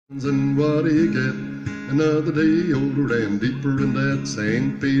And what do you get? Another day older and deeper in that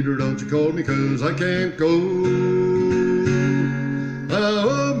St. Peter, don't you call me, 'cause I can't go. I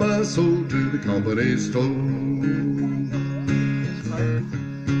owe my soul to the company store.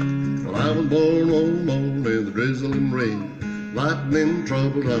 Well, I was born one morning in the drizzling rain, lightning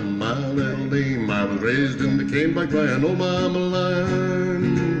troubled on my little name. I was raised and became by crying, oh mama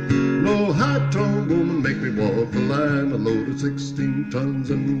line. No high-toned woman make me walk the line. A load of 16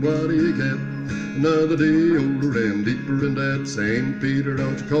 tons, and what do you get? Another day older and deeper in that St. Peter,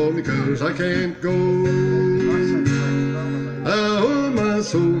 don't you call me, 'cause I can't go. I owe my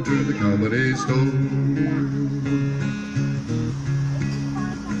soul to the company store.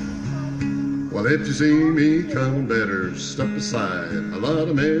 Well, if you see me coming, better step aside. A lot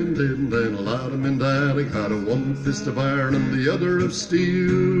of men didn't, and a lot of men died. I got a one fist of iron and the other of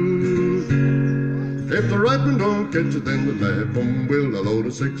steel. If the right one don't catch it, then the left one will. A load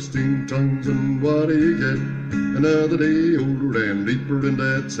of 16 tons, and what do you get? Another day older and deeper in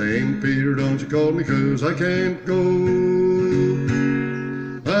that St. Peter, don't you call me, 'cause I can't go.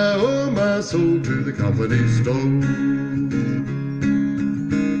 I owe my soul to the company store.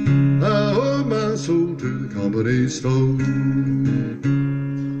 I owe my soul to the company store.